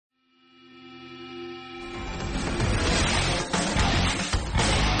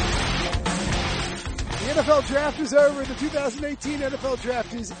NFL Draft is over. The 2018 NFL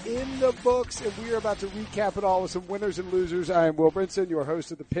Draft is in the books, and we are about to recap it all with some winners and losers. I am Will Brinson, your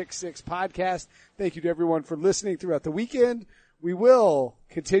host of the Pick Six podcast. Thank you to everyone for listening throughout the weekend. We will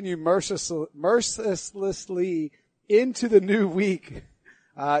continue mercilessly into the new week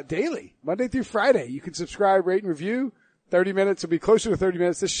daily, Monday through Friday. You can subscribe, rate, and review. 30 minutes will be closer to 30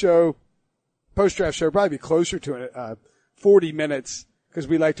 minutes. This show, post-draft show, will probably be closer to 40 minutes. Because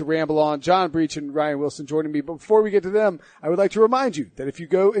we like to ramble on. John Breech and Ryan Wilson joining me. But before we get to them, I would like to remind you that if you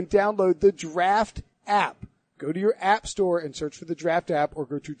go and download the Draft app, go to your app store and search for the Draft app or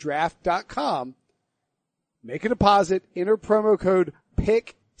go to draft.com, make a deposit, enter promo code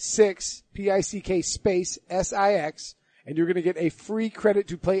PICK6, P-I-C-K space S-I-X, and you're going to get a free credit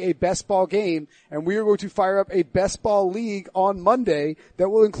to play a best ball game. And we are going to fire up a best ball league on Monday that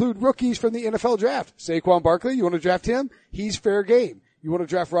will include rookies from the NFL draft. Saquon Barkley, you want to draft him? He's fair game. You want to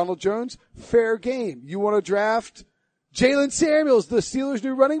draft Ronald Jones? Fair game. You want to draft Jalen Samuels, the Steelers'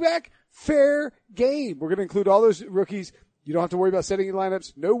 new running back? Fair game. We're going to include all those rookies. You don't have to worry about setting your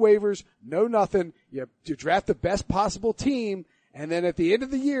lineups. No waivers, no nothing. You draft the best possible team, and then at the end of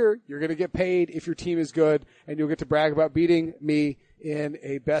the year, you're going to get paid if your team is good, and you'll get to brag about beating me in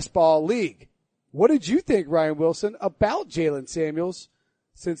a best ball league. What did you think, Ryan Wilson, about Jalen Samuels,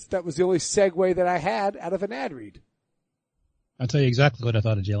 since that was the only segue that I had out of an ad read? I'll tell you exactly what I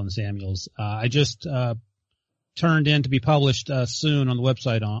thought of Jalen Samuels. I just turned in to be published soon on the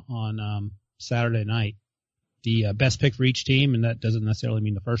website on Saturday night the best pick for each team, and that doesn't necessarily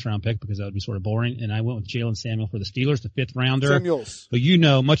mean the first round pick because that would be sort of boring. And I went with Jalen Samuel for the Steelers, the fifth rounder. Samuels. But you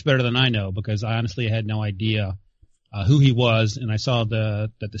know much better than I know because I honestly had no idea who he was, and I saw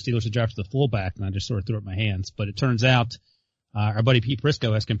that the Steelers had drafted the fullback, and I just sort of threw up my hands. But it turns out our buddy Pete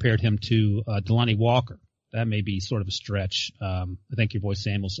Prisco has compared him to Delanie Walker. That may be sort of a stretch. I think your boy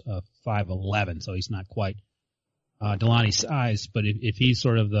Samuel's 5'11", so he's not quite Delanie's size. But if he's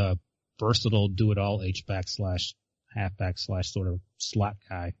sort of the versatile, do-it-all H-back / halfback / sort of slot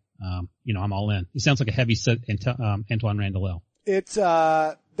guy, I'm all in. He sounds like a heavy set Antoine Randall. It's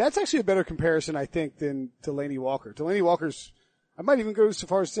that's actually a better comparison, I think, than Delanie Walker. Delanie Walker's, I might even go so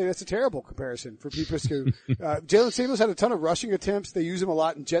far as to say that's a terrible comparison for Pete Prisco. Jalen Samuels had a ton of rushing attempts. They use him a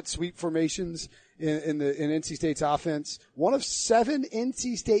lot in jet sweep formations in NC State's offense. One of 7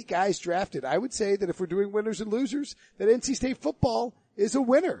 NC State guys drafted. I would say that if we're doing winners and losers, that NC State football is a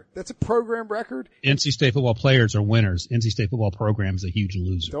winner. That's a program record. NC State football players are winners. NC State football program is a huge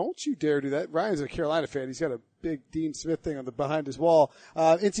loser. Don't you dare do that. Ryan's a Carolina fan. He's got a big Dean Smith thing on behind his wall.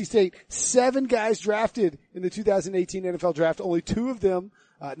 NC State, 7 guys drafted in the 2018 NFL draft. Only 2 of them,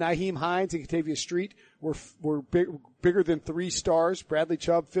 Nyheim Hines and Katavius Street, were bigger than 3 stars. Bradley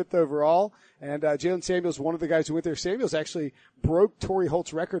Chubb, 5th overall. And Jalen Samuels, one of the guys who went there. Samuels actually broke Torrey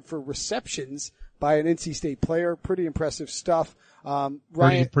Holt's record for receptions by an NC State player. Pretty impressive stuff. Ryan,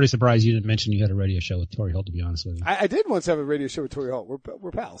 pretty surprised you didn't mention you had a radio show with Torrey Holt, to be honest with you. I did once have a radio show with Torrey Holt.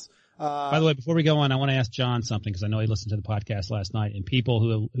 We're pals. By the way, before we go on, I want to ask John something because I know he listened to the podcast last night, and people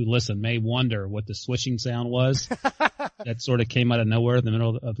who listen may wonder what the swishing sound was that sort of came out of nowhere in the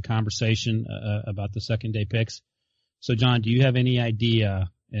middle of the conversation about the second day picks. So, John, do you have any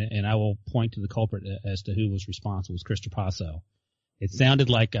idea? And I will point to the culprit as to who was responsible. It was Chris Trapasso. It sounded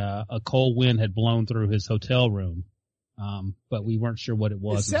like a cold wind had blown through his hotel room. But we weren't sure what it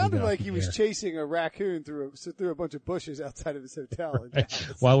was. It sounded like he was chasing a raccoon through a bunch of bushes outside of his hotel.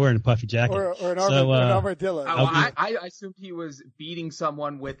 While wearing a puffy jacket. Or an armadillo. I assumed he was beating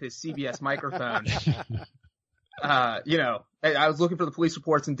someone with his CBS microphone. I was looking for the police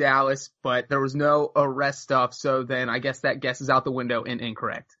reports in Dallas, but there was no arrest stuff. So then I guess that guess is out the window and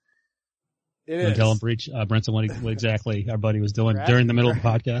incorrect. It is. Tell him, Brinson, what exactly our buddy was doing during the middle of the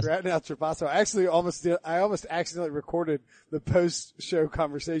podcast. Ratting out Trapasso. I almost accidentally recorded the post-show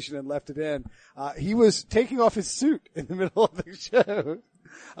conversation and left it in. He was taking off his suit in the middle of the show.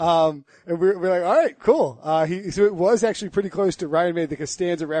 And we're like, all right, cool. So it was actually pretty close to Ryan made the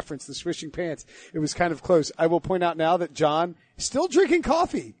Costanza reference, the swishing pants. It was kind of close. I will point out now that John is still drinking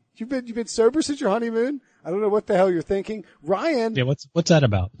coffee. You've been sober since your honeymoon. I don't know what the hell you're thinking. Ryan. Yeah, what's that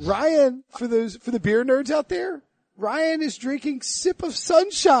about? Ryan, for the beer nerds out there, Ryan is drinking Sip of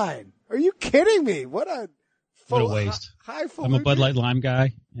Sunshine. Are you kidding me? What a waste. I'm a Bud Light Lime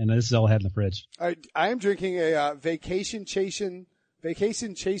guy, and this is all I had in the fridge. I am drinking a Vacation Chasin'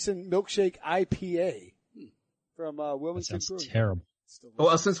 Milkshake IPA from Wilmington. That sounds terrible.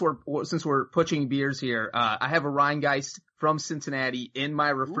 Well, since we're pushing beers here, I have a Rheingeist from Cincinnati in my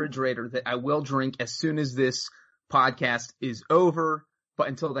refrigerator that I will drink as soon as this podcast is over. But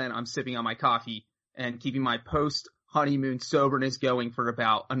until then, I'm sipping on my coffee and keeping my post-honeymoon soberness going for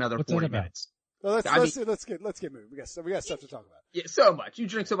about another 40 minutes. Well, let's get moving. We got stuff to talk about. Yeah, so much. You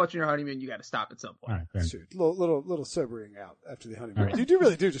drink so much on your honeymoon, you got to stop at some point. All right, True. Little sobering out after the honeymoon. Right. You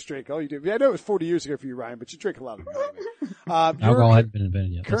really do just drink all you do. I know it was 40 years ago for you, Ryan, but you drink a lot of honeymoon. Alcohol hadn't been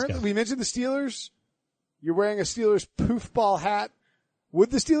invented yet. Currently, we mentioned the Steelers. You're wearing a Steelers poofball hat. Would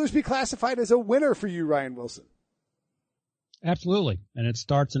the Steelers be classified as a winner for you, Ryan Wilson? Absolutely. And it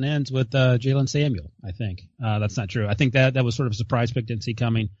starts and ends with Jalen Samuel, I think. That's not true. I think that was sort of a surprise pick, didn't see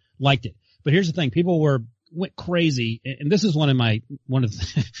coming, liked it. But here's the thing. People went crazy. And this is one of the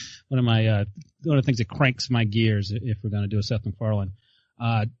things that cranks my gears if we're going to do a Seth MacFarlane.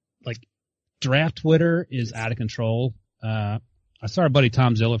 Draft Twitter is out of control. I saw our buddy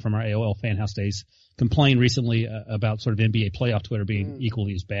Tom Zilla from our AOL Fan House days complain recently about sort of NBA playoff Twitter being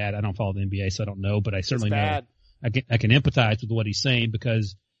equally as bad. I don't follow the NBA, so I don't know, but I certainly know I can empathize with what he's saying,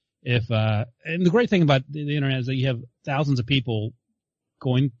 because and the great thing about the internet is that you have thousands of people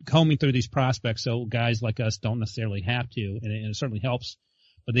combing through these prospects, so guys like us don't necessarily have to, and it certainly helps.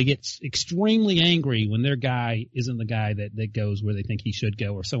 But they get extremely angry when their guy isn't the guy that goes where they think he should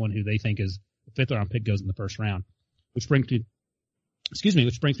go, or someone who they think is a fifth round pick goes in the first round. Which brings me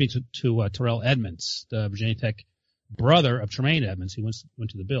to Terrell Edmonds, the Virginia Tech brother of Tremaine Edmonds, who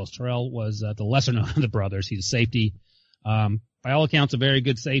went to the Bills. Terrell was the lesser known of the brothers. He's a safety. By all accounts, a very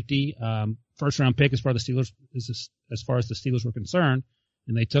good safety. First round pick as far as the Steelers were concerned,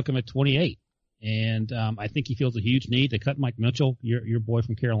 and they took him at 28. And I think he feels a huge need. They cut Mike Mitchell, your boy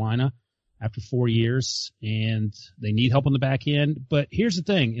from Carolina, after 4 years, and they need help on the back end. But here's the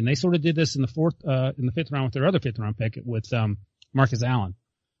thing, and they sort of did this in the fifth round with their other fifth round pick with Marcus Allen,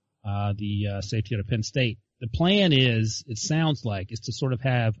 the safety out of Penn State. The plan is to sort of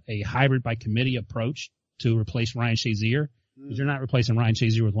have a hybrid by committee approach to replace Ryan Shazier, because you're not replacing Ryan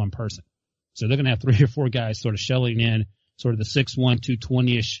Shazier with one person. So they're going to have 3 or 4 guys sort of shelling in sort of the 6'1",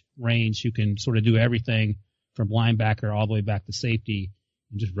 220-ish range who can sort of do everything from linebacker all the way back to safety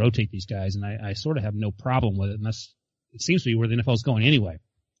and just rotate these guys. And I sort of have no problem with it, unless it seems to be where the NFL is going anyway.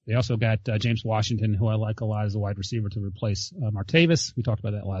 They also got James Washington, who I like a lot as a wide receiver, to replace Martavis. We talked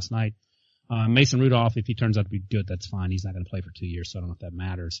about that last night. Mason Rudolph, if he turns out to be good, that's fine. He's not going to play for 2 years, so I don't know if that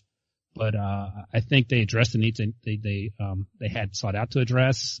matters. But I think they addressed the needs they had sought out to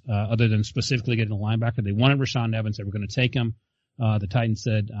address, other than specifically getting a linebacker. They wanted Rashaan Evans. They were going to take him. The Titans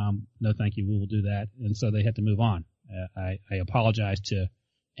said, no, thank you. We will do that. And so they had to move on. I apologize to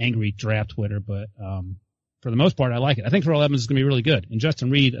angry draft Twitter, but for the most part, I like it. I think Terrell Evans is going to be really good. And Justin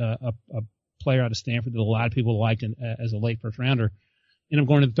Reed, a player out of Stanford that a lot of people liked as a late first rounder, ended up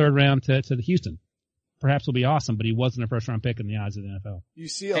going to the third round to the Houston. Perhaps will be awesome, but he wasn't a first round pick in the eyes of the NFL. You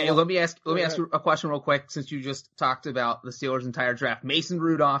see, let me ask you a question real quick, since you just talked about the Steelers' entire draft. Mason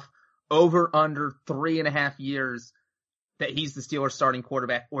Rudolph, over under 3.5 years that he's the Steelers' starting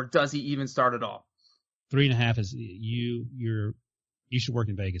quarterback, or does he even start at all? 3.5 is you should work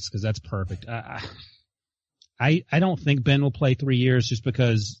in Vegas, because that's perfect. I don't think Ben will play 3 years, just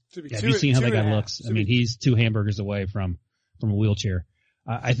because have you seen how that guy looks? I mean, he's 2 hamburgers away from a wheelchair.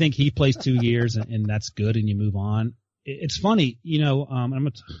 I think he plays 2 years, and that's good, and you move on. It's funny, I don't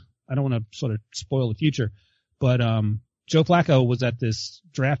want to sort of spoil the future, but Joe Flacco was at this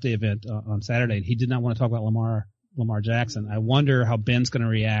draft day event on Saturday, and he did not want to talk about Lamar Jackson. I wonder how Ben's going to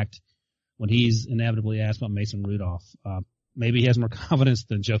react when he's inevitably asked about Mason Rudolph. Maybe he has more confidence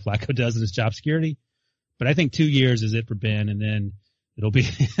than Joe Flacco does in his job security, but I think 2 years is it for Ben, and then it'll be,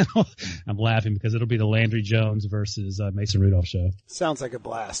 I'm laughing because it'll be the Landry Jones versus Mason Rudolph show. Sounds like a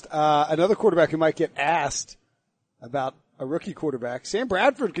blast. Another quarterback who might get asked about a rookie quarterback, Sam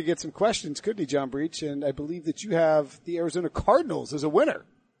Bradford, could get some questions, couldn't he, John Breech? And I believe that you have the Arizona Cardinals as a winner.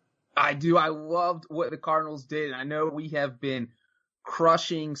 I do. I loved what the Cardinals did. I know we have been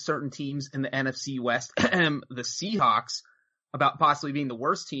crushing certain teams in the NFC West, the Seahawks, about possibly being the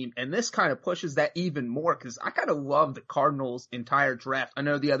worst team. And this kind of pushes that even more, because I kind of love the Cardinals' entire draft. I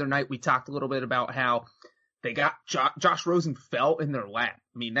know the other night we talked a little bit about how they got Josh Rosen fell in their lap.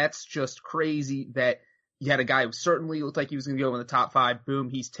 I mean, that's just crazy that you had a guy who certainly looked like he was going to go in the top 5. Boom,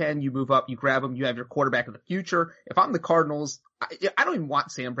 he's 10. You move up, you grab him, you have your quarterback of the future. If I'm the Cardinals, I don't even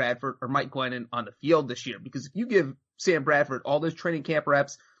want Sam Bradford or Mike Glennon on the field this year, because if you give Sam Bradford all those training camp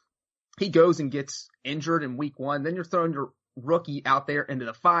reps, he goes and gets injured in week 1, then you're throwing your rookie out there into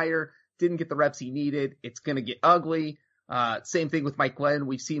the fire, didn't get the reps he needed. It's going to get ugly. Same thing with Mike Glenn.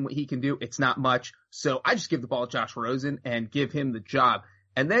 We've seen what he can do. It's not much. So I just give the ball to Josh Rosen and give him the job.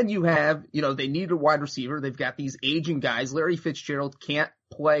 And then you have, they need a wide receiver. They've got these aging guys. Larry Fitzgerald can't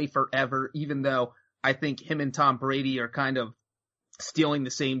play forever, even though I think him and Tom Brady are kind of stealing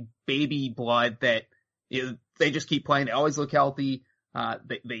the same baby blood that they just keep playing. They always look healthy.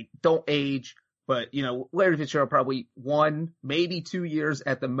 They don't age. But, Larry Fitzgerald probably 1, maybe 2 years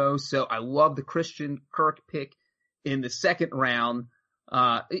at the most. So I love the Christian Kirk pick in the second round.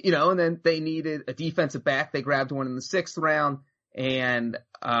 And then they needed a defensive back. They grabbed one in the 6th round, and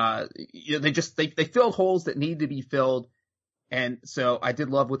they filled holes that need to be filled. And so I did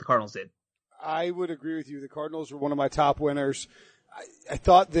love what the Cardinals did. I would agree with you. The Cardinals were one of my top winners. I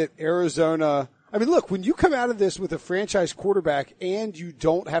thought that Arizona, look, when you come out of this with a franchise quarterback and you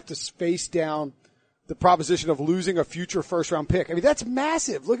don't have to face down the proposition of losing a future first-round pick. That's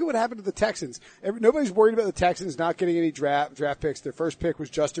massive. Look at what happened to the Texans. Nobody's worried about the Texans not getting any draft picks. Their first pick was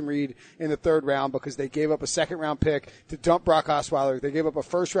Justin Reed in the 3rd round because they gave up a second-round pick to dump Brock Osweiler. They gave up a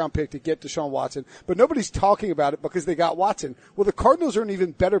first-round pick to get Deshaun Watson. But nobody's talking about it because they got Watson. Well, the Cardinals are in an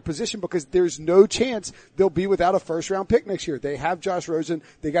even better position because there's no chance they'll be without a first-round pick next year. They have Josh Rosen.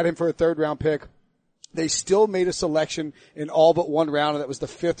 They got him for a 3rd-round pick. They still made a selection in all but one round, and that was the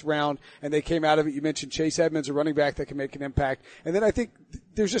 5th round, and they came out of it. You mentioned Chase Edmonds, a running back that can make an impact. And then I think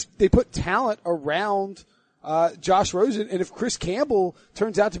they put talent around Josh Rosen, and if Chris Campbell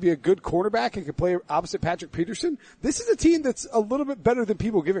turns out to be a good cornerback and can play opposite Patrick Peterson, this is a team that's a little bit better than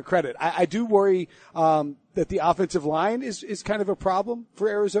people give it credit. I do worry that the offensive line is kind of a problem for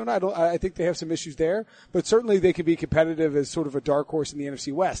Arizona. I think they have some issues there, but certainly they can be competitive as sort of a dark horse in the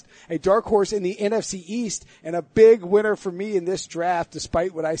NFC West. A dark horse in the NFC East, and a big winner for me in this draft,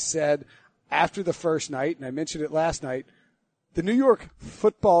 despite what I said after the first night, and I mentioned it last night, the New York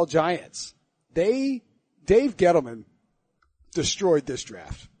Football Giants. Dave Gettleman destroyed this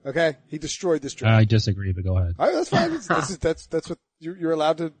draft. Okay? He destroyed this draft. I disagree, but go ahead. All right, that's fine. That's what you're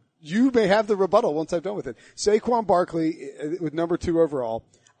allowed to. You may have the rebuttal once I'm done with it. Saquon Barkley with number 2 overall.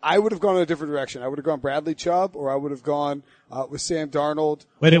 I would have gone in a different direction. I would have gone Bradley Chubb, or I would have gone with Sam Darnold.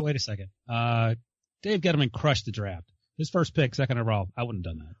 Wait a second. Dave Gettleman crushed the draft. His first pick, second overall, I wouldn't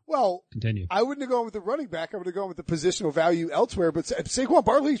have done that. Well, continue. I wouldn't have gone with the running back. I would have gone with the positional value elsewhere. But Saquon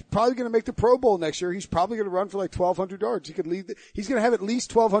Barkley's probably going to make the Pro Bowl next year. He's probably going to run for like 1,200 yards. He's going to have at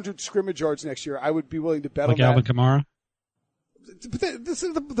least 1,200 scrimmage yards next year. I would be willing to bet on that. Like Alvin Kamara? But this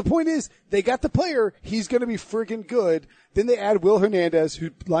is the point is they got the player. He's going to be freaking good. Then they add Will Hernandez,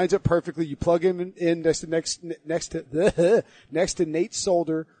 who lines up perfectly. You plug him in next to Nate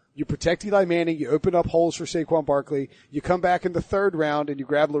Solder. You protect Eli Manning. You open up holes for Saquon Barkley. You come back in the 3rd round and you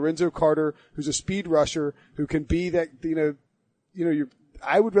grab Lorenzo Carter, who's a speed rusher who can be that,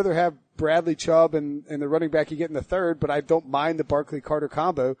 I would rather have Bradley Chubb and the running back you get in the 3rd, but I don't mind the Barkley-Carter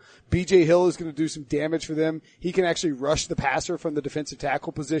combo. B.J. Hill is going to do some damage for them. He can actually rush the passer from the defensive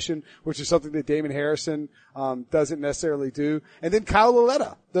tackle position, which is something that Damon Harrison doesn't necessarily do. And then Kyle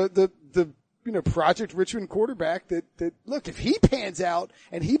Lauletta, the Project Richmond quarterback that look, if he pans out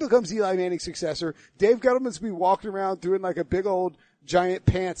and he becomes Eli Manning's successor, Dave Gettleman's be walking around doing like a big old giant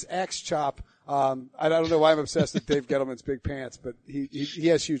pants X chop. I don't know why I'm obsessed with Dave Gettleman's big pants, but he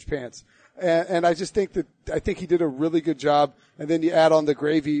has huge pants. And I just think I think he did a really good job. And then you add on the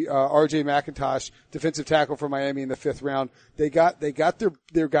gravy, RJ McIntosh, defensive tackle from Miami in the 5th round. They got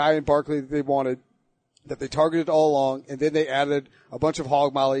their guy in Barkley that they wanted, that they targeted all along, and then they added a bunch of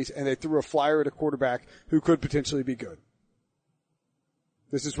hog mollies, and they threw a flyer at a quarterback who could potentially be good.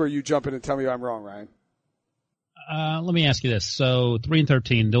 This is where you jump in and tell me I'm wrong, Ryan. Let me ask you this. So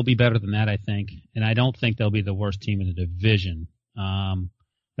 3-13, they'll be better than that, I think, and I don't think they'll be the worst team in the division.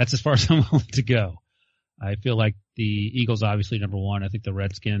 That's as far as I'm willing to go. I feel like the Eagles obviously number 1. I think the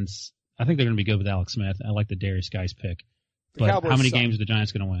Redskins, I think they're going to be good with Alex Smith. I like the Darius Guice pick. But how many games are the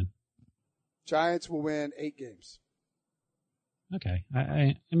Giants going to win? Giants will win 8 games. Okay.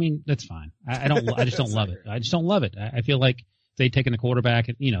 I mean, that's fine. I just don't love it. I just don't love it. I feel like they've taken a quarterback,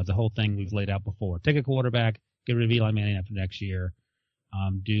 and, the whole thing we've laid out before. Take a quarterback, get rid of Eli Manning after next year,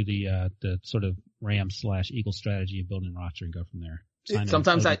 do the sort of Rams/Eagles strategy of building a roster and go from there.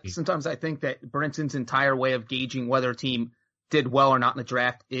 Sometimes I think that Brinson's entire way of gauging whether a team did well or not in the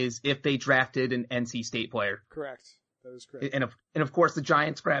draft is if they drafted an NC State player. Correct. That is correct. And of course the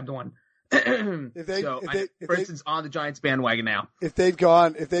Giants grabbed one. Brinson's on the Giants bandwagon now. If they'd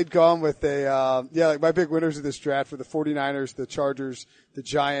gone with like my big winners of this draft were the 49ers, the Chargers, the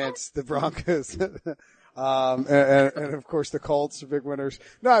Giants, the Broncos, and of course the Colts are big winners.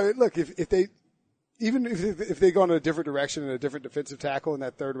 No, look, if they go in a different direction and a different defensive tackle in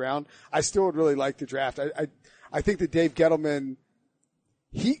that 3rd round, I still would really like the draft. I think that Dave Gettleman,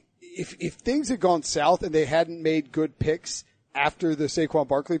 if things had gone south and they hadn't made good picks after the Saquon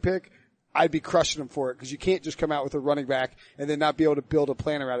Barkley pick, I'd be crushing them for it, because you can't just come out with a running back and then not be able to build a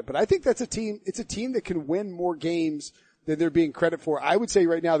plan around it. But I think that's a team. It's a team that can win more games than they're being credit for. I would say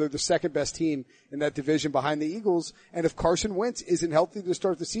right now they're the second best team in that division behind the Eagles. And if Carson Wentz isn't healthy to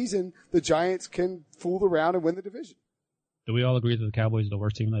start the season, the Giants can fool around and win the division. Do we all agree that the Cowboys are the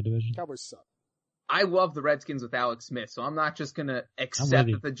worst team in that division? Cowboys suck. I love the Redskins with Alex Smith, so I'm not just going to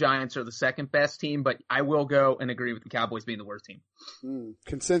accept that the Giants are the second best team, but I will go and agree with the Cowboys being the worst team.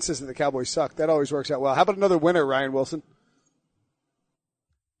 Consensus that the Cowboys suck. That always works out well. How about another winner, Ryan Wilson?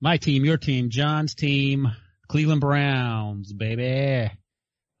 My team, your team, John's team, Cleveland Browns, baby.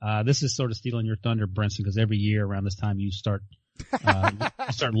 This is sort of stealing your thunder, Brinson, because every year around this time you start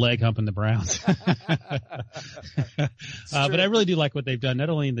leg humping the Browns. But I really do like what they've done,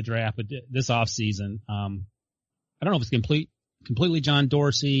 not only in the draft, but this offseason. I don't know if it's completely John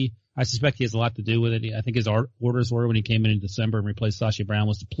Dorsey. I suspect he has a lot to do with it. I think his orders were when he came in December and replaced Sashi Brown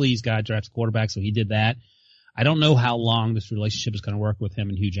was to please God draft a quarterback, so he did that. I don't know how long this relationship is going to work with him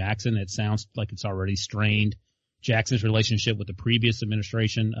and Hugh Jackson. It sounds like it's already strained. Jackson's relationship with the previous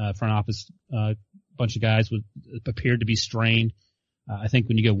administration, front office, bunch of guys appeared to be strained. I think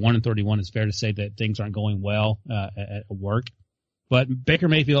when you go 1-31, it's fair to say that things aren't going well, at work. But Baker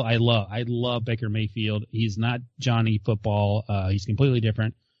Mayfield, I love Baker Mayfield. He's not Johnny football. He's completely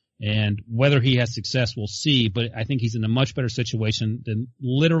different. And whether he has success, we'll see. But I think he's in a much better situation than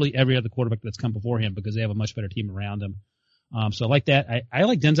literally every other quarterback that's come before him because they have a much better team around him. So I like that. I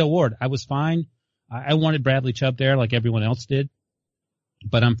like Denzel Ward. I was fine. I wanted Bradley Chubb there like everyone else did.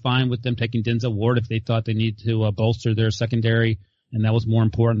 But I'm fine with them taking Denzel Ward if they thought they needed to bolster their secondary. And that was more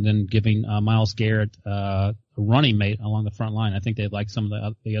important than giving Myles Garrett a running mate along the front line. I think they like some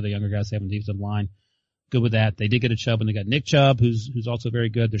of the other younger guys they have on the defensive line. Good with that. They did get a Chubb, and they got Nick Chubb, who's also very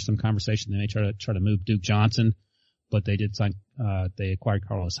good. There's some conversation they may try to move Duke Johnson, but they did sign. They acquired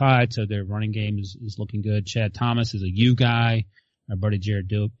Carlos Hyde, so their running game is looking good. Chad Thomas is a U guy. Our buddy Jared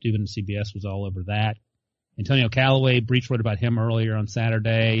Dubin at CBS was all over that. Antonio Callaway, Breech wrote about him earlier on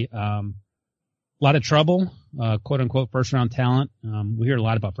Saturday. A lot of trouble, quote unquote, first round talent. We hear a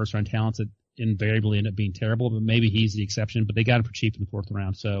lot about first round talents that invariably end up being terrible, but maybe he's the exception. But they got him for cheap in the fourth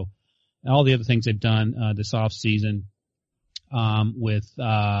round, so. All the other things they've done this off season with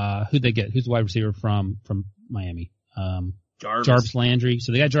who'd they get? Who's the wide receiver from Miami? Jarvis Landry.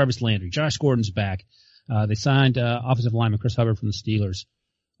 So they got Jarvis Landry. Josh Gordon's back. They signed offensive lineman Chris Hubbard from the Steelers.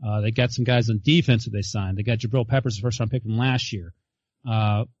 They got some guys on defense that they signed. They got Jabril Peppers, the first round pick from last year.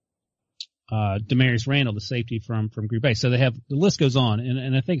 Demarius Randall, the safety from Green Bay. So they have the list goes on,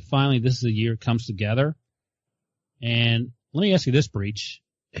 and I think finally this is a year it comes together. And let me ask you this, Breech.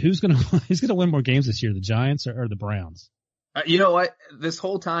 Who's gonna win more games this year, the Giants or the Browns? You know what? This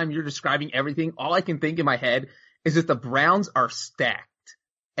whole time you're describing everything, all I can think in my head is that the Browns are stacked.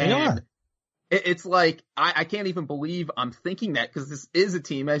 And they are. It's like, I can't even believe I'm thinking that because this is a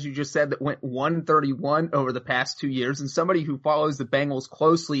team, as you just said, that went 131 over the past 2 years. And somebody who follows the Bengals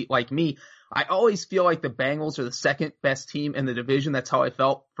closely like me, I always feel like the Bengals are the second best team in the division. That's how I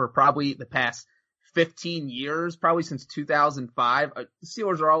felt for probably the past 15 years, probably since 2005. The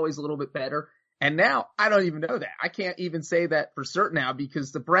Steelers are always a little bit better. And now I don't even know that. I can't even say that for certain now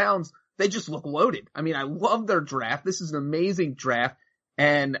because the Browns, they just look loaded. I mean, I love their draft. This is an amazing draft.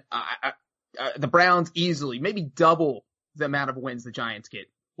 And the Browns easily, maybe double the amount of wins the Giants get.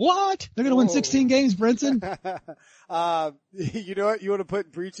 What? They're going to win 16 games, Brinson? You know what? You want to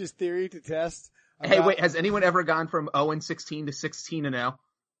put Breech's theory to test? Hey, wait, has anyone ever gone from 0-16 to 16-0?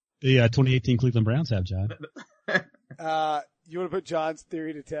 The 2018 Cleveland Browns have, John. You want to put John's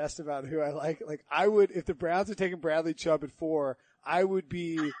theory to test about who I like? Like, I would, if the Browns had taken Bradley Chubb at 4, I would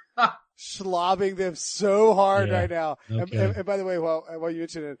be slobbing them so hard right now. Okay. And by the way, while you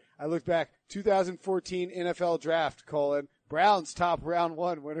mentioned it, I looked back, 2014 NFL draft, Browns top round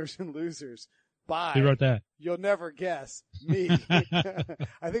 1 winners and losers. Bye. Who wrote that? You'll never guess. Me.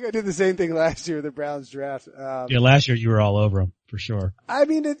 I think I did the same thing last year with the Browns draft. Yeah, last year you were all over them for sure. I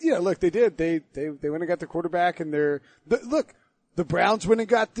mean, look, they did. They went and got the quarterback, and look, the Browns went and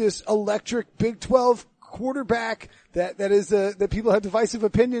got this electric Big 12 quarterback that people have divisive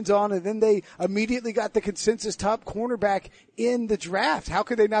opinions on, and then they immediately got the consensus top cornerback in the draft. How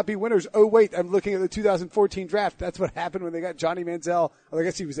could they not be winners? Oh wait, I'm looking at the 2014 draft. That's what happened when they got Johnny Manziel. I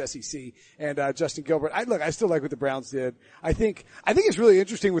guess he was SEC, and Justin Gilbert. I still like what the Browns did. I think it's really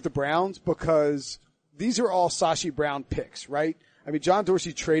interesting with the Browns because these are all Sashi Brown picks, right? I mean, John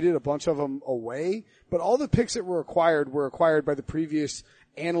Dorsey traded a bunch of them away, but all the picks that were acquired by the previous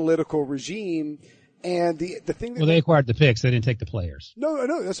analytical regime. And the thing that they acquired the picks, they didn't take the players. No,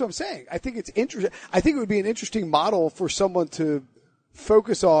 that's what I'm saying. I think it's interesting. I think it would be an interesting model for someone to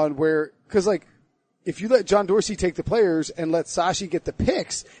focus on cause like, if you let John Dorsey take the players and let Sashi get the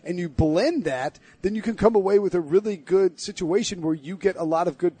picks and you blend that, then you can come away with a really good situation where you get a lot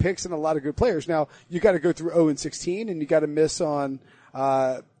of good picks and a lot of good players. Now, you got to go through 0-16 and you got to miss on,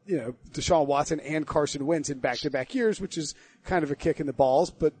 Deshaun Watson and Carson Wentz in back-to-back years, which is kind of a kick in the balls,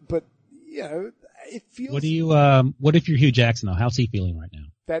 but, it feels. What if you're Hugh Jackson though? How's he feeling right now?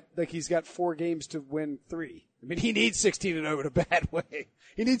 That, like, he's got 4 games to win 3. I mean, he needs 16-0 in a bad way.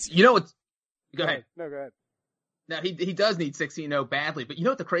 He needs. Go ahead. No, go ahead. Now, he does need 16-0 badly, but you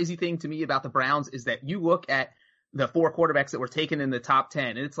know what the crazy thing to me about the Browns is that you look at the 4 quarterbacks that were taken in the top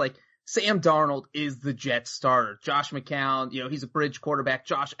 10, and it's like Sam Darnold is the Jets starter. Josh McCown, he's a bridge quarterback.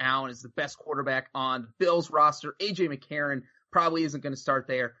 Josh Allen is the best quarterback on the Bills roster. A.J. McCarron probably isn't going to start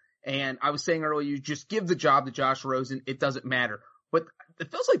there. And I was saying earlier, you just give the job to Josh Rosen. It doesn't matter. But it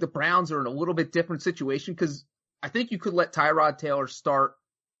feels like the Browns are in a little bit different situation because I think you could let Tyrod Taylor start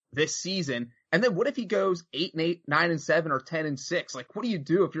this season. And then what if he goes 8-8, 9-7, or 10-6? Like, what do you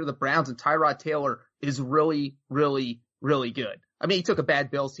do if you're the Browns and Tyrod Taylor is really, really, really good? I mean, he took a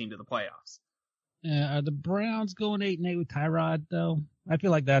bad Bills team to the playoffs. Yeah, are the Browns going 8-8 with Tyrod though? I feel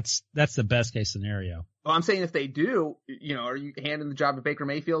like that's the best case scenario. Well, I'm saying if they do, are you handing the job to Baker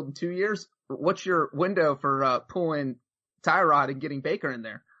Mayfield in 2 years? What's your window for pulling Tyrod and getting Baker in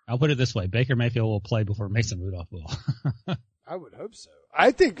there? I'll put it this way: Baker Mayfield will play before Mason Rudolph will. I would hope so.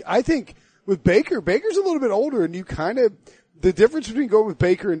 I think with Baker's a little bit older, and you the difference between going with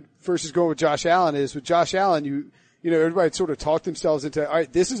Baker versus going with Josh Allen is with Josh Allen, everybody sort of talked themselves into, all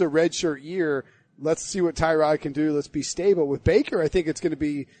right, this is a redshirt year. Let's see what Tyrod can do. Let's be stable. With Baker, I think it's going to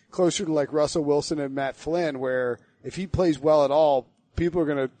be closer to like Russell Wilson and Matt Flynn, where if he plays well at all, people are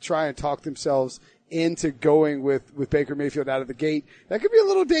going to try and talk themselves into going with Baker Mayfield out of the gate. That could be a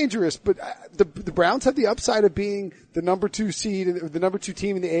little dangerous, but the Browns have the upside of being the number 2 seed, the number 2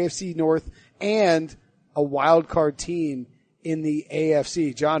 team in the AFC North, and a wild card team in the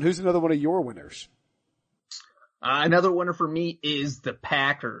AFC. John, who's another one of your winners? Another winner for me is the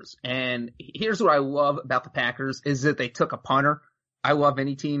Packers. And here's what I love about the Packers is that they took a punter. I love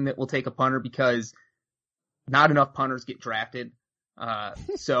any team that will take a punter because not enough punters get drafted.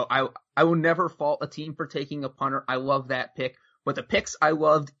 So I will never fault a team for taking a punter. I love that pick. But the picks I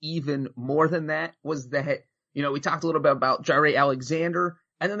loved even more than that was that, we talked a little bit about Jaire Alexander,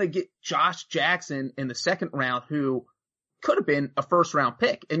 and then they get Josh Jackson in the second round, who could have been a first round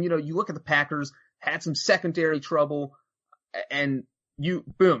pick. And, you look at the Packers, had some secondary trouble, and you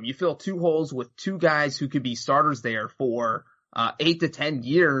fill 2 holes with 2 guys who could be starters there for 8 to 10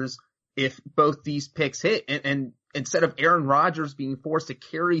 years if both these picks hit. And instead of Aaron Rodgers being forced to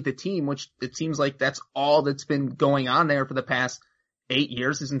carry the team, which it seems like that's all that's been going on there for the past 8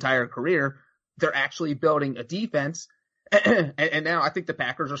 years, his entire career, they're actually building a defense. And now I think the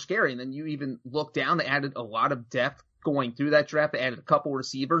Packers are scary. And then you even look down, they added a lot of depth going through that draft. They added a couple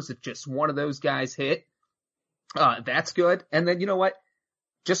receivers. If just one of those guys hit, that's good. And then you know what?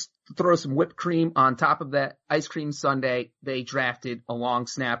 Just to throw some whipped cream on top of that ice cream sundae, they drafted a long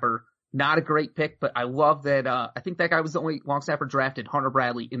snapper. Not a great pick, but I love that. I think that guy was the only long snapper drafted, Hunter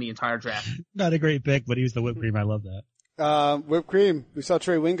Bradley, in the entire draft. Not a great pick, but he was the whipped cream. I love that. Whipped cream. We saw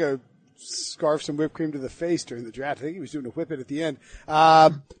Trey Wingo scarf some whipped cream to the face during the draft. I think he was doing a whip it at the end.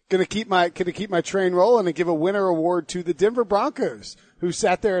 Gonna keep my train rolling and give a winner award to the Denver Broncos, who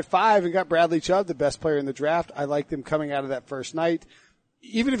sat there at 5 and got Bradley Chubb, the best player in the draft. I liked him coming out of that first night.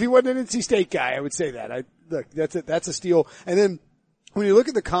 Even if he wasn't an NC State guy, I would say that. That's a steal. And then when you look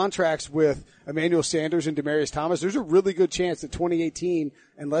at the contracts with Emmanuel Sanders and Demaryius Thomas, there's a really good chance that 2018,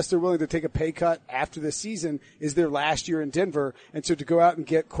 unless they're willing to take a pay cut after this season, is their last year in Denver. And so to go out and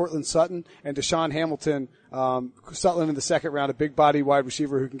get Cortland Sutton and Deshaun Hamilton, Sutton in the second round, a big body wide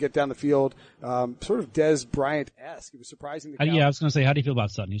receiver who can get down the field, sort of Des Bryant-esque. It was surprising. Yeah, I was going to say, how do you feel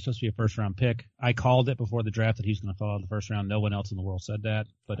about Sutton? He's supposed to be a first round pick. I called it before the draft that he's going to fall out of the first round. No one else in the world said that.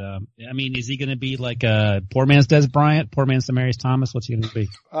 But, I mean, is he going to be like a poor man's Des Bryant, poor man's Demaryius Thomas? What's he going to be?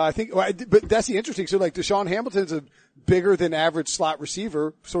 But that's the interesting. So like Deshaun Hamilton's a bigger than average slot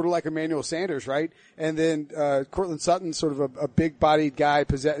receiver, sort of like Emmanuel Sanders, right? And then, Cortland Sutton, sort of a big bodied guy,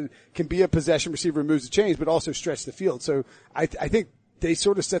 can be a possession receiver, moves the chains, but also stretch the field. So I think they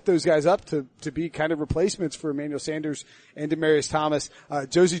sort of set those guys up to be kind of replacements for Emmanuel Sanders and Demaryius Thomas.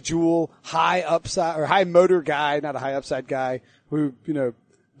 Josie Jewell, high upside or high motor guy, not a high upside guy, who,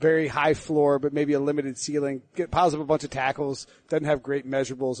 very high floor, but maybe a limited ceiling, piles up a bunch of tackles, doesn't have great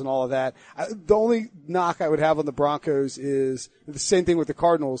measurables and all of that. The only knock I would have on the Broncos is the same thing with the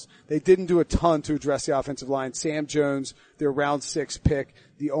Cardinals. They didn't do a ton to address the offensive line. Sam Jones, their round 6 pick,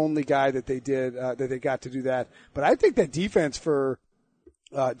 the only guy that they did, that they got to do that. But I think that defense for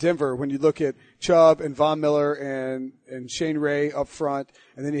Denver, when you look at Chubb and Von Miller and Shane Ray up front,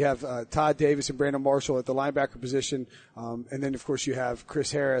 and then you have Todd Davis and Brandon Marshall at the linebacker position, and then of course you have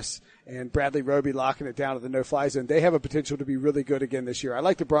Chris Harris and Bradley Roby locking it down to the no-fly zone. They have a potential to be really good again this year. I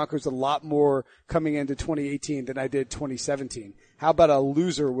like the Broncos a lot more coming into 2018 than I did 2017. How about a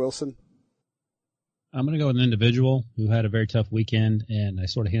loser, Wilson? I'm going to go with an individual who had a very tough weekend, and I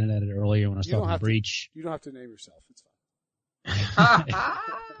sort of hinted at it earlier when I was talking about Breech. You don't have to name yourself. It's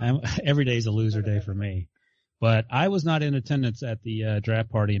fine. Every day is a loser day for me. But I was not in attendance at the draft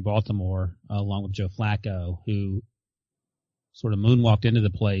party in Baltimore, along with Joe Flacco, who sort of moonwalked into the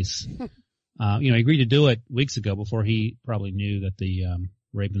place. He agreed to do it weeks ago before he probably knew that the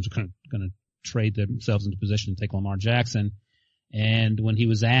Ravens were going to trade themselves into position to take Lamar Jackson. And when he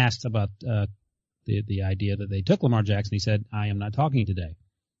was asked about the idea that they took Lamar Jackson, he said, "I am not talking today."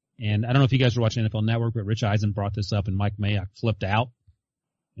 And I don't know if you guys were watching NFL Network, but Rich Eisen brought this up, and Mike Mayock flipped out.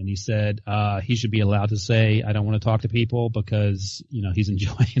 And he said he should be allowed to say, "I don't want to talk to people," because, he's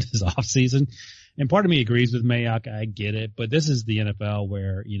enjoying his off season. And part of me agrees with Mayock. I get it. But this is the NFL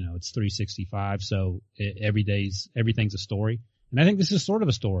where, it's 365, so everything's a story. And I think this is sort of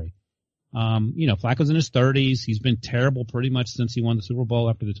a story. Flacco's in his 30s. He's been terrible pretty much since he won the Super Bowl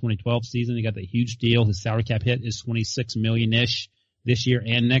after the 2012 season. He got that huge deal. His salary cap hit is $26 million-ish. This year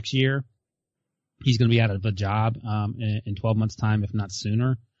and next year. He's going to be out of a job in 12 months' time, if not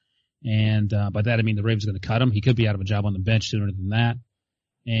sooner. And by that I mean the Ravens are going to cut him. He could be out of a job on the bench sooner than that.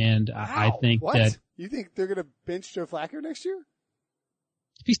 And wow. I think that you think they're going to bench Joe Flacco next year?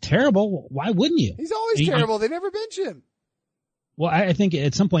 If he's terrible, why wouldn't you? He's always terrible. They never bench him. Well, I think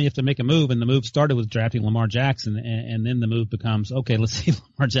at some point you have to make a move, and the move started with drafting Lamar Jackson, and then the move becomes, okay, let's see if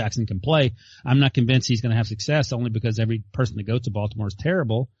Lamar Jackson can play. I'm not convinced he's going to have success, only because every person that goes to Baltimore is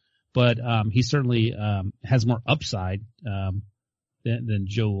terrible, but he certainly has more upside than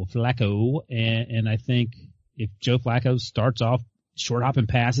Joe Flacco, and I think if Joe Flacco starts off short hopping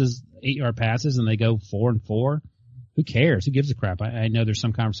passes, 8-yard passes, and they go 4-4, who cares? Who gives a crap? I know there's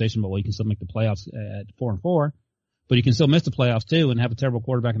some conversation about, well, you can still make the playoffs at 4-4. But you can still miss the playoffs too and have a terrible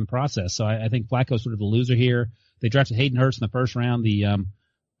quarterback in the process. So I think Flacco's sort of the loser here. They drafted Hayden Hurst in the first round, the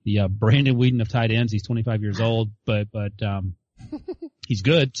Brandon Whedon of tight ends. He's 25 years old, but he's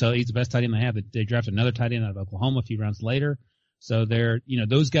good. So he's the best tight end they have. They drafted another tight end out of Oklahoma a few rounds later. So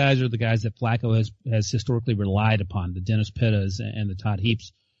those guys are the guys that Flacco has historically relied upon, the Dennis Pittas and the Todd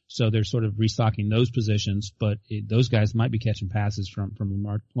Heaps. So they're sort of restocking those positions, but those guys might be catching passes from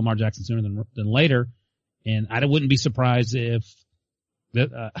Lamar Jackson sooner than later. And I wouldn't be surprised if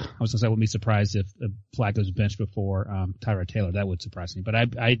Flacco's benched before Tyrod Taylor. That would surprise me. But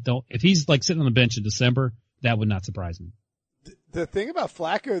I don't. If he's like sitting on the bench in December, that would not surprise me. The thing about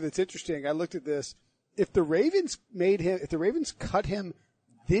Flacco that's interesting, I looked at this. If the Ravens cut him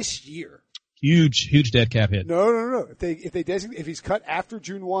this year, huge dead cap hit. No. If he's cut after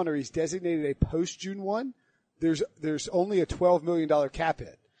June 1 or he's designated a post June 1, there's only a $12 million cap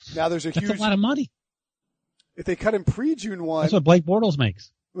hit. Now that's a lot of money. If they cut him pre-June 1. That's what Blake Bortles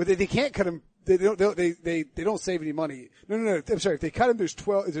makes. Well, they can't cut him. They don't save any money. No. I'm sorry. If they cut him, there's a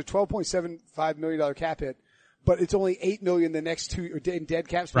 $12.75 million cap hit, but it's only $8 million the next two, or in dead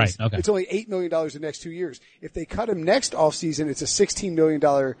cap space. Right. Okay. It's only $8 million the next 2 years. If they cut him next offseason, it's a $16 million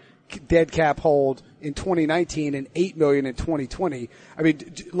dead cap hold in 2019 and $8 million in 2020. I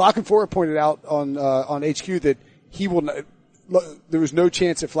mean, Lock and Forward pointed out on HQ that he will not, there was no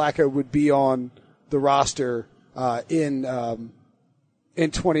chance that Flacco would be on the roster in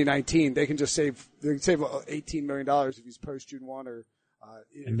 2019. They can save $18 million if he's post June 1 or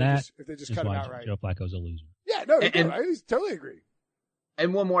if they just cut him outright. Joe Flacco's a loser. Yeah, no, I totally agree.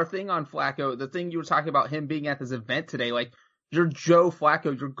 And one more thing on Flacco, the thing you were talking about him being at this event today, like you're Joe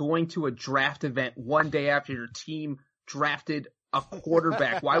Flacco, you're going to a draft event one day after your team drafted a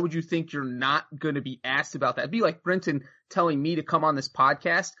quarterback. Why would you think you're not going to be asked about that? It'd be like Brinson telling me to come on this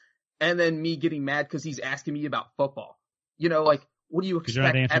podcast and then me getting mad because he's asking me about football. Like, what do you expect? You're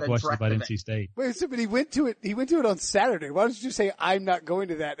not answering at a questions draft about event? NC State. Wait, but he went to it on Saturday. Why don't you just say, I'm not going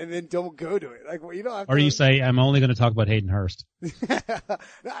to that, and then don't go to it? Like, well, you don't have to. Or you say, I'm only going to talk about Hayden Hurst.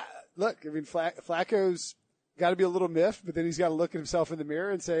 Look, I mean, Flacco's got to be a little miffed, but then he's got to look at himself in the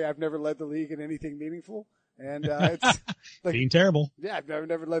mirror and say, I've never led the league in anything meaningful. And, it's like, being terrible. Yeah, I've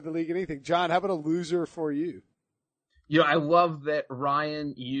never led the league in anything. John, how about a loser for you? I love that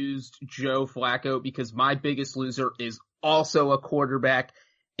Ryan used Joe Flacco because my biggest loser is also a quarterback,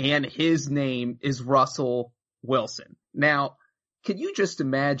 and his name is Russell Wilson. Now, can you just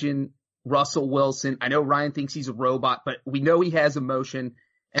imagine Russell Wilson? I know Ryan thinks he's a robot, but we know he has emotion.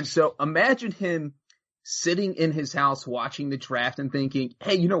 And so imagine him sitting in his house watching the draft and thinking,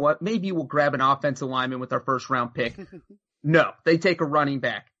 hey, you know what? Maybe we'll grab an offensive lineman with our first round pick. No, they take a running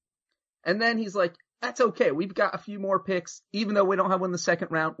back. And then he's like, that's okay. We've got a few more picks. Even though we don't have one in the second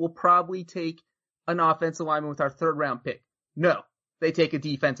round, we'll probably take an offensive lineman with our third round pick. No, they take a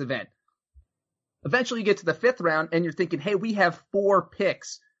defensive end. Eventually you get to the fifth round and you're thinking, hey, we have 4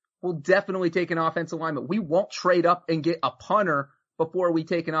 picks. We'll definitely take an offensive lineman. We won't trade up and get a punter before we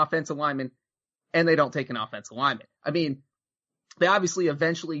take an offensive lineman. And they don't take an offensive lineman. I mean, they obviously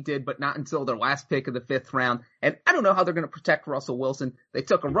eventually did, but not until their last pick of the 5th round. And I don't know how they're going to protect Russell Wilson. They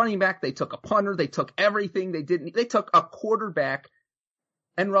took a running back. They took a punter. They took everything they didn't. They took a quarterback,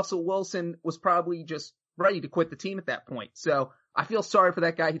 and Russell Wilson was probably just ready to quit the team at that point. So I feel sorry for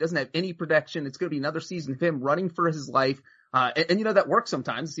that guy. He doesn't have any protection. It's going to be another season of him running for his life. And you know, that works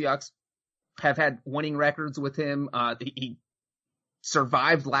sometimes. The Seahawks have had winning records with him. He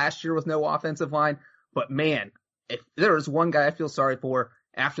survived last year with no offensive line. But man, if there is one guy I feel sorry for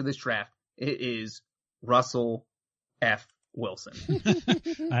after this draft, it is Russell F. Wilson.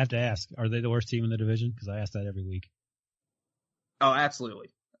 I have to ask, are they the worst team in the division? Because I ask that every week. Oh,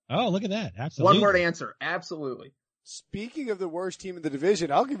 absolutely. Oh, look at that. Absolutely. One word answer. Absolutely. Speaking of the worst team in the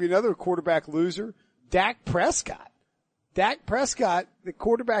division, I'll give you another quarterback loser, Dak Prescott. Dak Prescott, the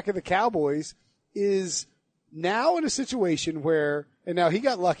quarterback of the Cowboys, is now in a situation where, and now he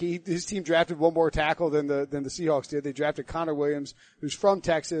got lucky. His team drafted one more tackle than the Seahawks did. They drafted Connor Williams, who's from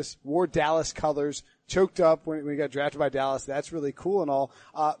Texas, wore Dallas colors, choked up when he got drafted by Dallas. That's really cool and all.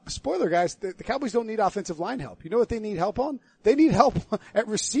 Spoiler, guys, the Cowboys don't need offensive line help. You know what they need help on? They need help at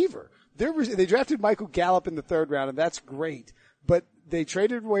receiver. They drafted Michael Gallup in the 3rd round, and that's great. But they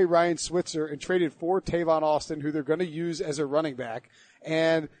traded away Ryan Switzer and traded for Tavon Austin, who they're going to use as a running back.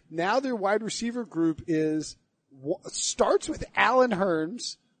 And now their wide receiver group starts with Allen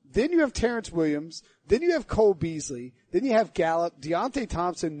Hurns, then you have Terrence Williams, then you have Cole Beasley, then you have Gallup, Deontay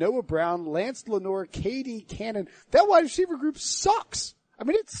Thompson, Noah Brown, Lance Lenore, KD Cannon. That wide receiver group sucks. I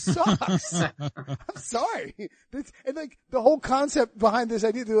mean, it sucks. I'm sorry. And like the whole concept behind this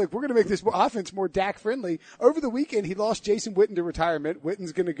idea, they're like, we're going to make this offense more Dak friendly. Over the weekend, he lost Jason Witten to retirement.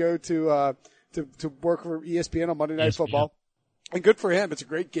 Witten's going to go to work for ESPN on Monday Night Football. And good for him. It's a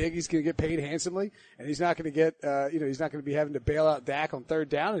great gig. He's going to get paid handsomely, and he's not going to get, he's not going to be having to bail out Dak on 3rd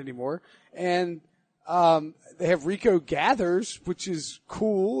down anymore. And they have Rico Gathers, which is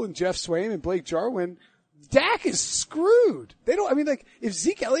cool, and Jeff Swaim and Blake Jarwin. Dak is screwed. If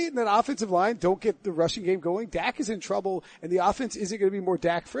Zeke Elliott and that offensive line don't get the rushing game going, Dak is in trouble, and the offense isn't going to be more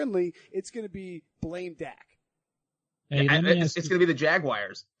Dak friendly. It's going to be blame Dak. Hey, it's going to be the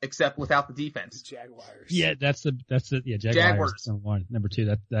Jaguars, except without the defense. The Jaguars. Yeah, Jaguars. Number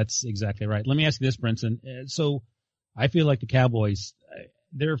 2. That's exactly right. Let me ask you this, Brinson. So I feel like the Cowboys,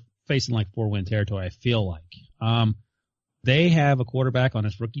 they're facing like 4-win territory. I feel like, they have a quarterback on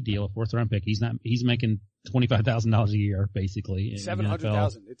his rookie deal, a 4th round pick. He's making $25,000 a year, basically.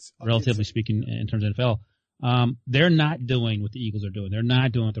 $700,000. Relatively speaking, in terms of NFL. They're not doing what the Eagles are doing. They're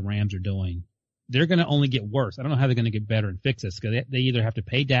not doing what the Rams are doing. They're going to only get worse. I don't know how they're going to get better and fix this, because they either have to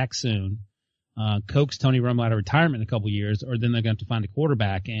pay Dak soon, coax Tony Romo out of retirement in a couple of years, or then they're going to have to find a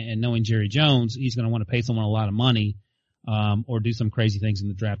quarterback. And knowing Jerry Jones, he's going to want to pay someone a lot of money, or do some crazy things in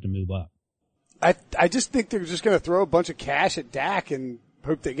the draft to move up. I just think they're just going to throw a bunch of cash at Dak and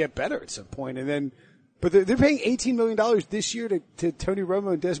hope they get better at some point. And then, but they're paying $18 million this year to Tony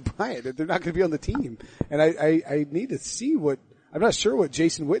Romo and Des Bryant. They're not going to be on the team. And I need to see I'm not sure what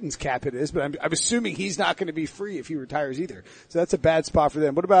Jason Witten's cap hit is, but I'm assuming he's not going to be free if he retires either. So that's a bad spot for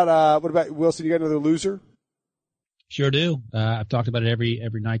them. What about Wilson? You got another loser? Sure do. I've talked about it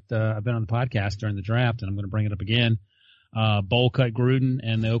every night I've been on the podcast during the draft, and I'm going to bring it up again. Bowl cut Gruden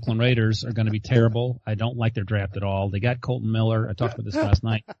and the Oakland Raiders are going to be terrible. I don't like their draft at all. They got Colton Miller. I talked about this last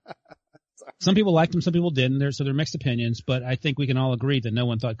night. Some people liked him, some people didn't. So they're mixed opinions, but I think we can all agree that no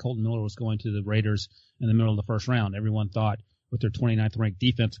one thought Colton Miller was going to the Raiders in the middle of the 1st round. Everyone thought, with their 29th ranked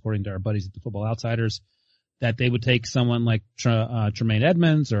defense, according to our buddies at the Football Outsiders, that they would take someone like Tremaine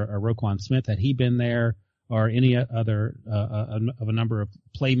Edmonds or Roquan Smith, had he been there, or any other of a number of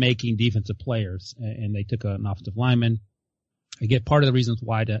playmaking defensive players, and they took an offensive lineman. I get part of the reasons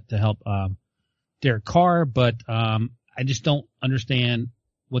why to help Derek Carr, but I just don't understand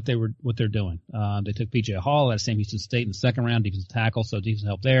what they're doing. They took PJ Hall out of Sam Houston State in the 2nd round, defensive tackle, so defensive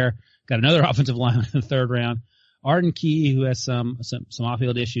help there. Got another offensive lineman in the 3rd round. Arden Key, who has some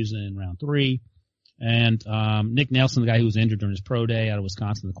off-field issues in round 3. And Nick Nelson, the guy who was injured during his pro day out of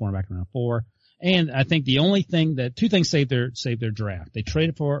Wisconsin, the cornerback in round 4. And I think the only thing two things saved their draft. They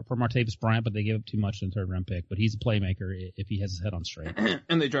traded for Martavis Bryant, but they gave up too much in the 3rd round pick. But he's a playmaker if he has his head on straight.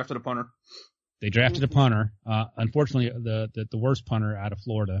 And they drafted a punter. They drafted a punter. Unfortunately, the worst punter out of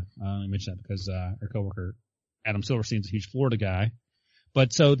Florida. I mention that because our coworker Adam Silverstein's a huge Florida guy.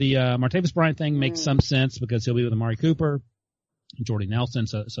 But so the Martavis Bryant thing makes some sense because he'll be with Amari Cooper, Jordy Nelson.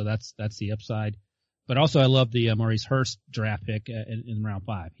 So that's the upside. But also I love the Maurice Hurst draft pick in round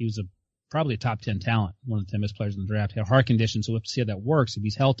 5. He was probably a top 10 talent, one of the 10 best players in the draft. He had heart condition, so we'll have to see how that works. If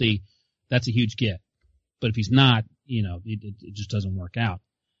he's healthy, that's a huge get. But if he's not, it just doesn't work out.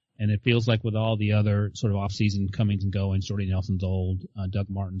 And it feels like with all the other sort of off-season comings and goings, Jordy Nelson's old, Doug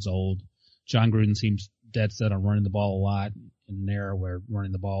Martin's old. John Gruden seems dead set on running the ball a lot in an era where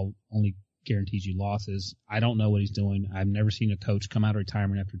running the ball only guarantees you losses. I don't know what he's doing. I've never seen a coach come out of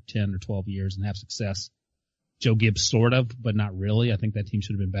retirement after 10 or 12 years and have success. Joe Gibbs sort of, but not really. I think that team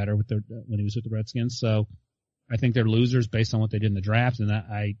should have been better when he was with the Redskins. So I think they're losers based on what they did in the draft. And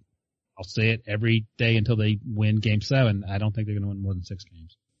I'll say it every day until they win Game 7. I don't think they're going to win more than 6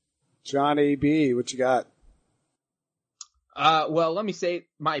 games. Johnny B, what you got? Well, let me say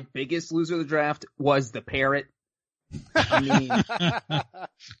my biggest loser of the draft was the parrot. I mean,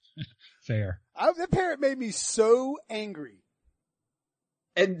 fair. The parrot made me so angry.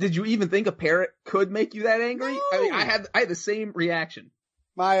 And did you even think a parrot could make you that angry? No. I mean, I had the same reaction.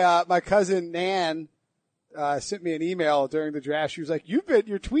 My cousin Nan sent me an email during the draft. She was like,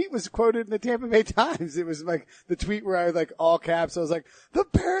 your tweet was quoted in the Tampa Bay Times. It was like the tweet where I was like all caps. I was like, the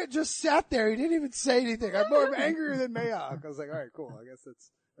parrot just sat there. He didn't even say anything. I'm more angrier than Mayock. I was like, all right, cool. I guess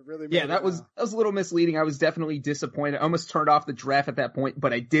that's really. Yeah, that was a little misleading. I was definitely disappointed. I almost turned off the draft at that point,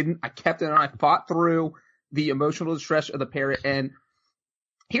 but I didn't. I kept it on. I fought through the emotional distress of the parrot. And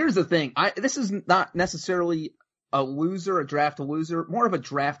here's the thing. This is not necessarily a draft loser, more of a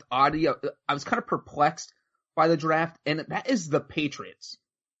draft oddity. I was kind of perplexed by the draft, and that is the Patriots.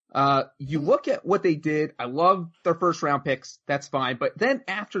 You look at what they did. I love their first round picks. That's fine. But then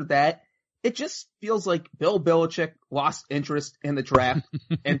after that, it just feels like Bill Belichick lost interest in the draft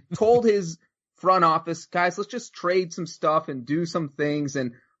and told his front office, guys, let's just trade some stuff and do some things.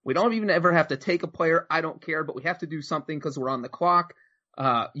 And we don't even ever have to take a player. I don't care, but we have to do something because we're on the clock.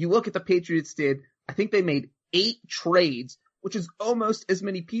 You look at the Patriots did, I think they made 8 trades, which is almost as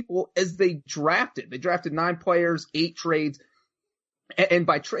many people as they drafted. They drafted 9 players, 8 trades. And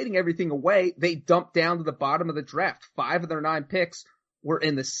by trading everything away, they dumped down to the bottom of the draft. 5 of their 9 picks were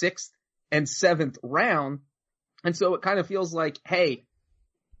in the 6th and 7th round. And so it kind of feels like, hey,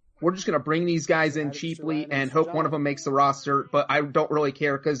 we're just going to bring these guys in cheaply and hope one of them makes the roster. But I don't really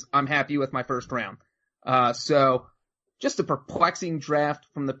care because I'm happy with my first round. So just a perplexing draft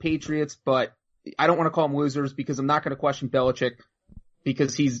from the Patriots, but I don't want to call them losers because I'm not going to question Belichick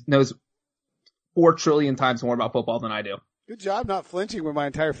because he knows 4 trillion times more about football than I do. Good job not flinching when my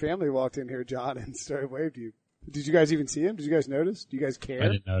entire family walked in here, John, and started waving to you. Did you guys even see him? Did you guys notice? Do you guys care? I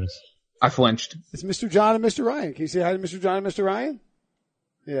didn't notice. I flinched. It's Mr. John and Mr. Ryan. Can you say hi to Mr. John and Mr. Ryan?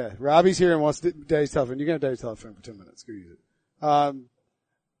 Yeah. Robbie's here and wants Daddy's telephone. You can have Daddy's telephone for 10 minutes. Go use it.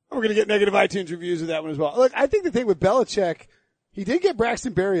 We're going to get negative iTunes reviews of that one as well. Look, I think the thing with Belichick, he did get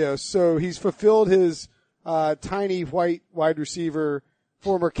Braxton Berrios, so he's fulfilled his tiny white wide receiver,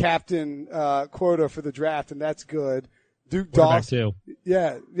 former captain quota for the draft, and that's good. Duke Dawson. Too.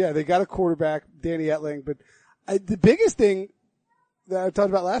 Yeah, they got a quarterback, Danny Etling, but the biggest thing that I talked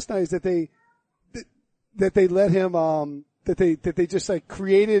about last night is that they let him that they just like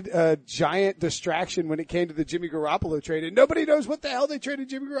created a giant distraction when it came to the Jimmy Garoppolo trade, and nobody knows what the hell they traded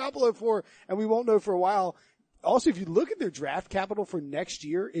Jimmy Garoppolo for, and we won't know for a while. Also, if you look at their draft capital for next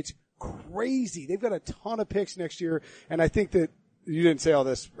year, it's crazy. They've got a ton of picks next year, and I think that you didn't say all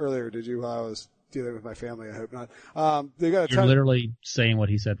this earlier, did you? While I was dealing with my family, I hope not. They got a ton. You're literally saying what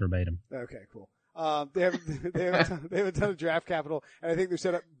he said verbatim. Okay, cool. They have a ton of draft capital, and I think they're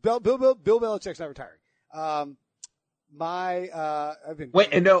set up. Bill Belichick's not retiring.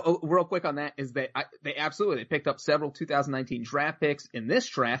 Real quick on that is that they picked up several 2019 draft picks in this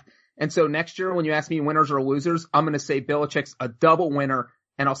draft. And so next year, when you ask me winners or losers, I'm going to say Belichick's a double winner,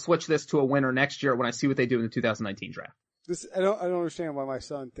 and I'll switch this to a winner next year when I see what they do in the 2019 draft. I don't understand why my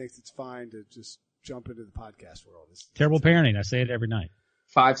son thinks it's fine to just jump into the podcast world. Terrible parenting. I say it every night.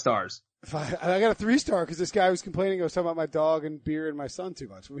 5 stars. I got a 3-star because this guy was complaining I was talking about my dog and beer and my son too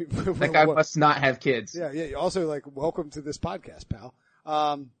much. That guy must not have kids. Yeah. Also, welcome to this podcast, pal.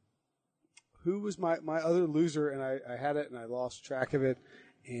 Who was my other loser? And I had it and I lost track of it.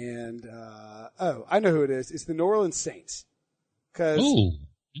 And I know who it is. It's the New Orleans Saints. Ooh,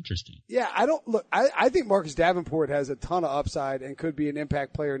 interesting. Yeah, I think Marcus Davenport has a ton of upside and could be an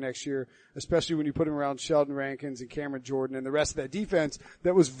impact player next year, especially when you put him around Sheldon Rankins and Cameron Jordan and the rest of that defense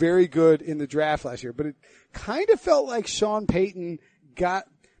that was very good in the draft last year. But it kind of felt like Sean Payton got,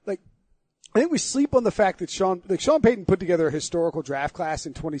 I think we sleep on the fact that Sean Payton put together a historical draft class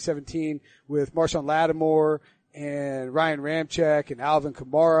in 2017 with Marshawn Lattimore and Ryan Ramczyk and Alvin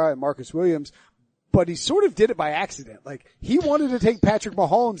Kamara and Marcus Williams. But he sort of did it by accident. Like, he wanted to take Patrick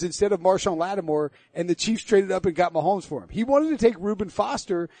Mahomes instead of Marshawn Lattimore, and the Chiefs traded up and got Mahomes for him. He wanted to take Reuben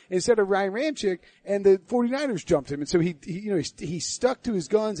Foster instead of Ryan Ramczyk, and the 49ers jumped him. And so he stuck to his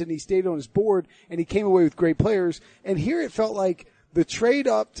guns and he stayed on his board, and he came away with great players. And here it felt like the trade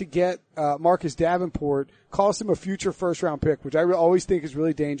up to get Marcus Davenport cost him a future first round pick, which I always think is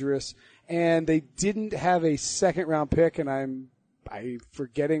really dangerous. And they didn't have a second round pick, and I'm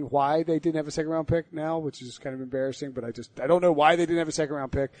forgetting why they didn't have a second round pick now, which is kind of embarrassing, but I don't know why they didn't have a second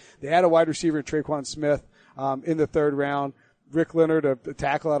round pick. They had a wide receiver in Traquan Smith, in the third round. Rick Leonard, a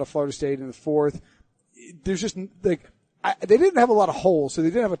tackle out of Florida State in the fourth. There's just they didn't have a lot of holes, so they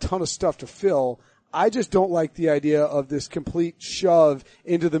didn't have a ton of stuff to fill. I just don't like the idea of this complete shove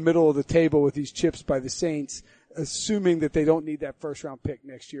into the middle of the table with these chips by the Saints, assuming that they don't need that first round pick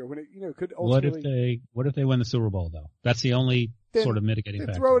next year when it, could ultimately. What if they win the Super Bowl though? That's the only sort of mitigating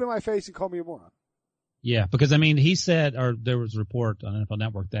factor. Throw it in my face and call me a moron. Yeah, because I mean, he said, or there was a report on NFL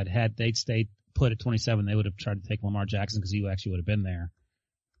Network that had they'd stayed put at 27, they would have tried to take Lamar Jackson because he actually would have been there.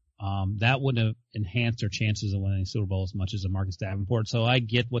 That wouldn't have enhanced their chances of winning the Super Bowl as much as a Marcus Davenport. So I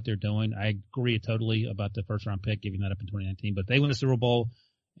get what they're doing. I agree totally about the first round pick, giving that up in 2019. But they win the Super Bowl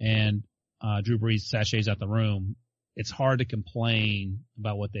and Drew Brees sachets out the room. It's hard to complain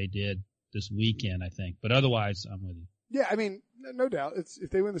about what they did this weekend, I think. But otherwise, I'm with you. Yeah, I mean, no doubt.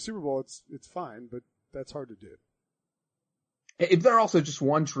 If they win the Super Bowl, it's fine, but that's hard to do. If they're also just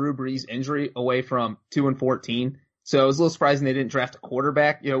one Drew Brees injury away from 2-14, so it was a little surprising they didn't draft a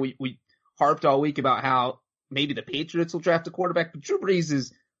quarterback. You know, we harped all week about how maybe the Patriots will draft a quarterback, but Drew Brees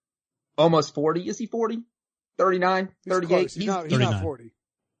is almost 40. Is he 40? 39? 38? He's not 40.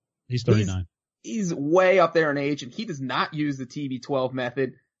 He's 39. He's way up there in age, and he does not use the TB12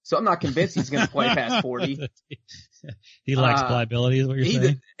 method. So I'm not convinced he's going to play past 40. He lacks pliability is what you're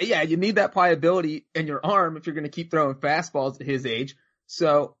saying? Yeah, you need that pliability in your arm if you're going to keep throwing fastballs at his age.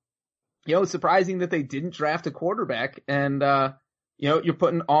 So, it's surprising that they didn't draft a quarterback. And, you're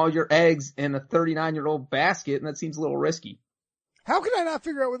putting all your eggs in a 39-year-old basket, and that seems a little risky. How can I not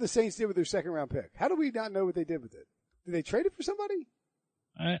figure out what the Saints did with their second round pick? How do we not know what they did with it? Did they trade it for somebody?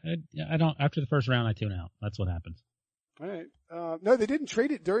 I don't. After the first round, I tune out. That's what happens. All right. No, they didn't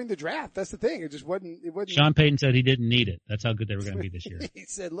trade it during the draft. That's the thing. It wasn't. Sean Payton said he didn't need it. That's how good they were going to be this year. He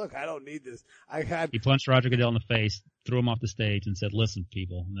said, "Look, I don't need this." He punched Roger Goodell in the face, threw him off the stage, and said, "Listen,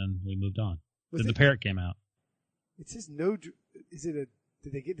 people," and then we moved on. Then the parrot came out. It says no. Is it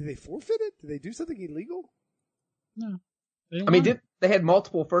did they forfeit it? Did they do something illegal? No. They had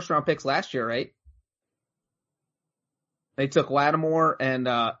multiple first round picks last year, right? They took Lattimore and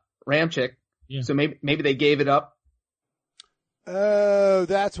Ramczyk. Yeah. So maybe they gave it up. Oh,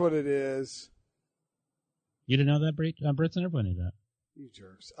 that's what it is. You didn't know that, Brinson? Everyone knew that. You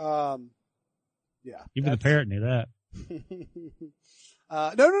jerks. Yeah. Even the parrot knew that.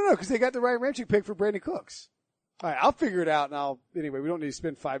 No, because they got the Ryan Ramczyk pick for Brandon Cooks. All right, I'll figure it out, and anyway, we don't need to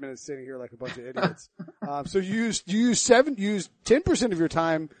spend 5 minutes sitting here like a bunch of idiots. So you use 10% of your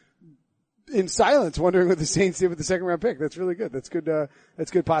time in silence wondering what the Saints did with the second round pick. That's really good. That's good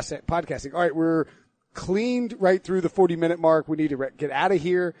podcasting. All right, we're cleaned right through the 40-minute mark. We need to get out of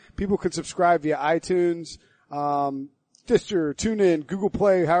here. People can subscribe via iTunes, Stitcher, TuneIn, Google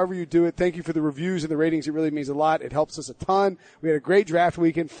Play, however you do it. Thank you for the reviews and the ratings. It really means a lot. It helps us a ton. We had a great draft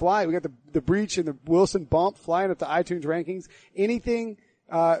weekend. We got the Breech and the Wilson bump flying up the iTunes rankings. Anything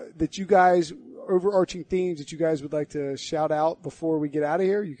that you guys, overarching themes that you guys would like to shout out before we get out of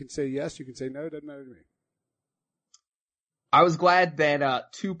here? You can say yes, you can say no. It doesn't matter to me. I was glad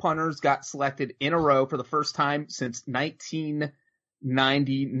that 2 punters got selected in a row for the first time since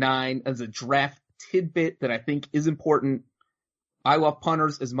 1999 as a draft tidbit that I think is important. I love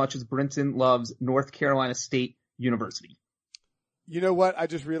punters as much as Brinson loves North Carolina State University. You know what? I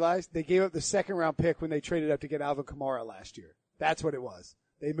just realized they gave up the second round pick when they traded up to get Alvin Kamara last year. That's what it was.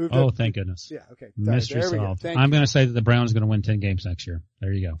 They moved up. Oh, thank goodness. Yeah, okay. Mystery solved. I'm going to say that the Browns are going to win 10 games next year.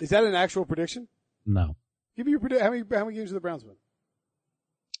 There you go. Is that an actual prediction? No. Give me your prediction. How many games do the Browns win?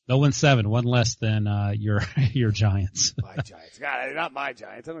 They'll win 7, one less than your Giants. My Giants. God, not my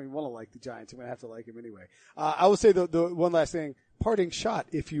Giants. I don't even want to like the Giants. I'm going to have to like them anyway. I will say the one last thing, parting shot,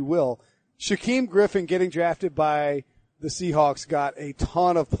 if you will. Shaquem Griffin getting drafted by the Seahawks got a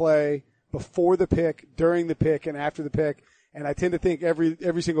ton of play before the pick, during the pick, and after the pick. And I tend to think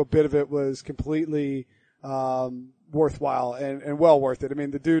every single bit of it was completely worthwhile and well worth it. I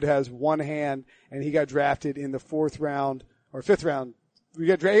mean, the dude has one hand, and he got drafted in the 4th round or 5th round he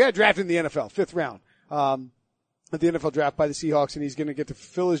got drafted in the NFL, 5th round. At the NFL draft by the Seahawks, and he's going to get to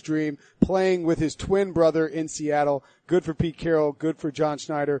fulfill his dream playing with his twin brother in Seattle. Good for Pete Carroll. Good for John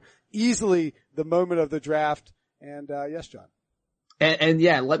Schneider. Easily the moment of the draft. And, yes, John. And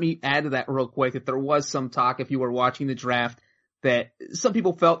yeah, let me add to that real quick. If there was some talk, if you were watching the draft, that some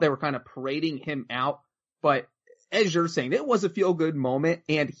people felt they were kind of parading him out. But as you're saying, it was a feel good moment,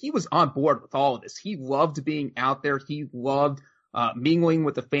 and he was on board with all of this. He loved being out there. He loved mingling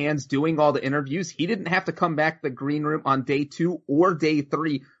with the fans, doing all the interviews. He didn't have to come back to the green room on day 2 or day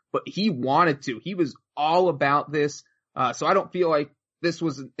 3, but he wanted to. He was all about this. So I don't feel like this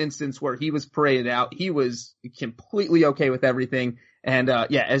was an instance where he was paraded out. He was completely okay with everything. And,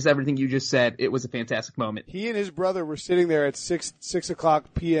 yeah, as everything you just said, it was a fantastic moment. He and his brother were sitting there at 6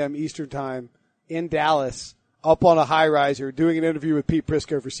 o'clock p.m. Eastern time in Dallas, up on a high riser, doing an interview with Pete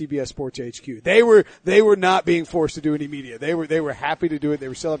Prisco for CBS Sports HQ. They were not being forced to do any media. They were happy to do it. They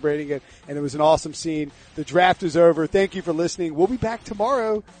were celebrating it, and it was an awesome scene. The draft is over. Thank you for listening. We'll be back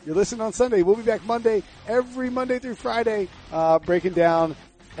tomorrow. You're listening on Sunday. We'll be back Monday, every Monday through Friday, breaking down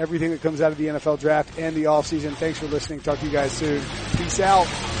everything that comes out of the NFL draft and the offseason. Thanks for listening. Talk to you guys soon. Peace out.